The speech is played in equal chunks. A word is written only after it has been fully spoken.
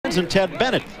and Ted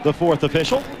Bennett, the fourth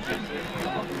official.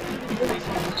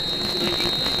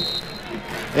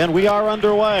 And we are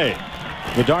underway.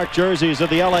 The dark jerseys of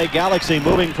the LA Galaxy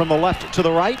moving from the left to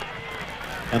the right.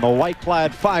 And the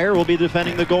white-clad Fire will be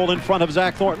defending the goal in front of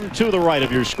Zach Thornton to the right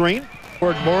of your screen.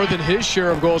 More than his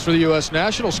share of goals for the U.S.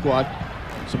 national squad.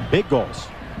 Some big goals.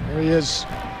 There he is,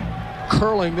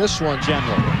 curling this one.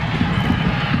 General.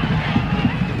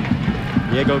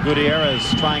 Diego Gutierrez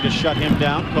trying to shut him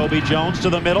down. Cobi Jones to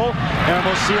the middle.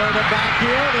 Hermosillo to back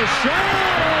here. The shot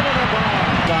over the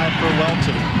bar. Side for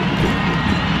Welton.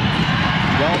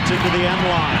 Welton to the end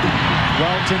line.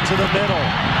 Welton to the middle.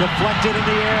 Deflected in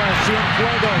the air.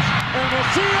 Cienfuegos.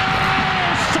 Hermosillo.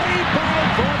 Saved by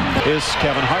Thornton. Is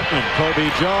Kevin Hartman.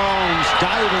 Cobi Jones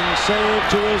diving save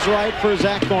to his right for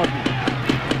Zach Thornton.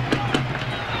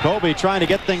 Cobi trying to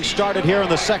get things started here in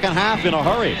the second half in a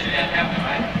hurry.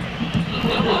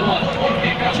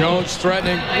 Jones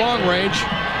threatening long range.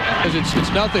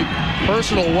 It's nothing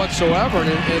personal whatsoever,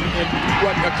 and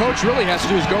what a coach really has to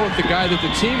do is go with the guy that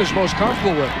the team is most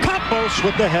comfortable with. Campos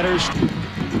with the headers.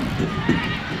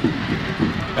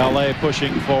 LA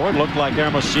pushing forward. Looked like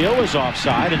Hermosillo was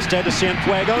offside. Instead to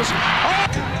Cienfuegos. Oh!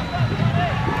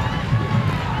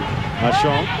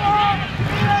 Machon.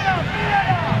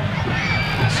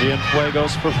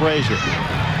 Cienfuegos for Fraser.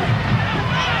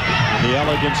 The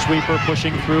elegant sweeper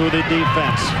pushing through the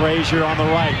defense. Fraser on the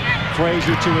right.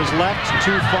 Fraser to his left,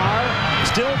 too far.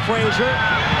 Still Fraser.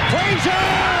 Fraser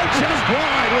just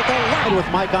wide with the left. With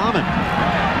Mike Amon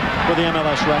for the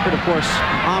MLS record. Of course,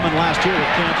 Amon last year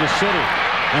with Kansas City.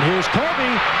 And here's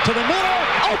Cobi to the middle.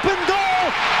 Open goal.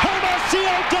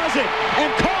 Hermosillo does it.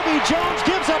 And Cobi Jones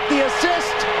gives up the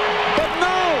assist. But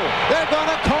no, they're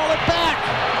going to call it back.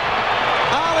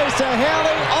 Ali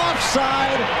Saheli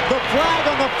offside. The flag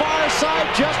on the far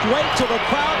side. Just wait till the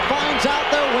crowd finds out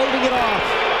they're waving it off.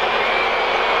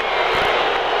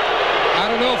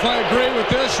 I don't know if I agree with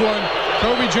this one.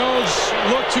 Cobi Jones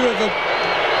looked to have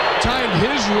timed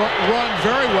his run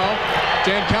very well.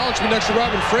 Dan Caligiuri next to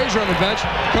Robin Fraser on the bench.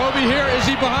 Cobi here. Is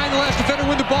he behind the last defender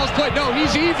when the ball's played? No,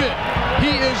 he's even.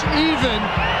 He is even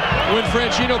when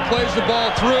Franchino plays the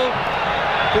ball through.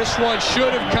 This one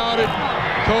should have counted.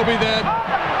 Cobi then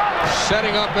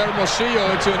setting up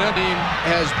Hermosillo into an team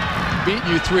has beaten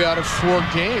you 3 out of 4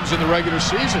 games in the regular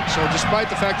season. So despite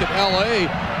the fact that LA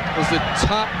was the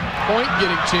top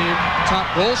point-getting team, top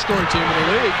goal-scoring team in the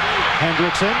league.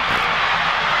 Hendrickson.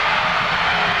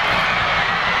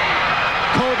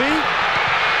 Cobi.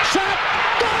 Shot.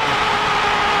 Goal!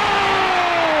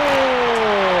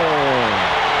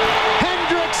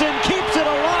 Hendrickson keeps it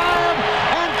alive,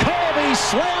 and Cobi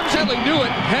slams it. Knew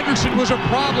it. Hendrickson was a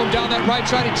problem down that right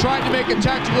side. He tried to make a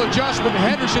tactical adjustment.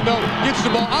 Hendrickson, though, gets the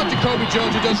ball out to Cobi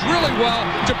Jones, who does really well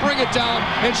to bring it down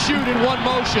and shoot in one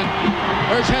motion.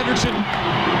 There's Hendrickson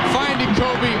finding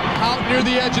Cobi out near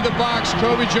the edge of the box.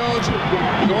 Cobi Jones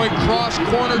going cross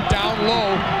corner down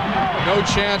low. No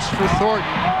chance for Thornton.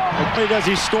 Not only does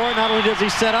he score, not only does he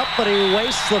set up, but he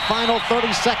wastes the final 30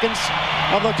 seconds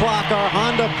of the clock. Our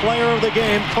Honda player of the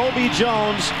game, Cobi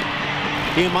Jones.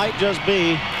 He might just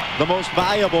be the most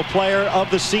valuable player of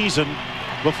the season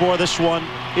before this one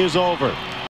is over.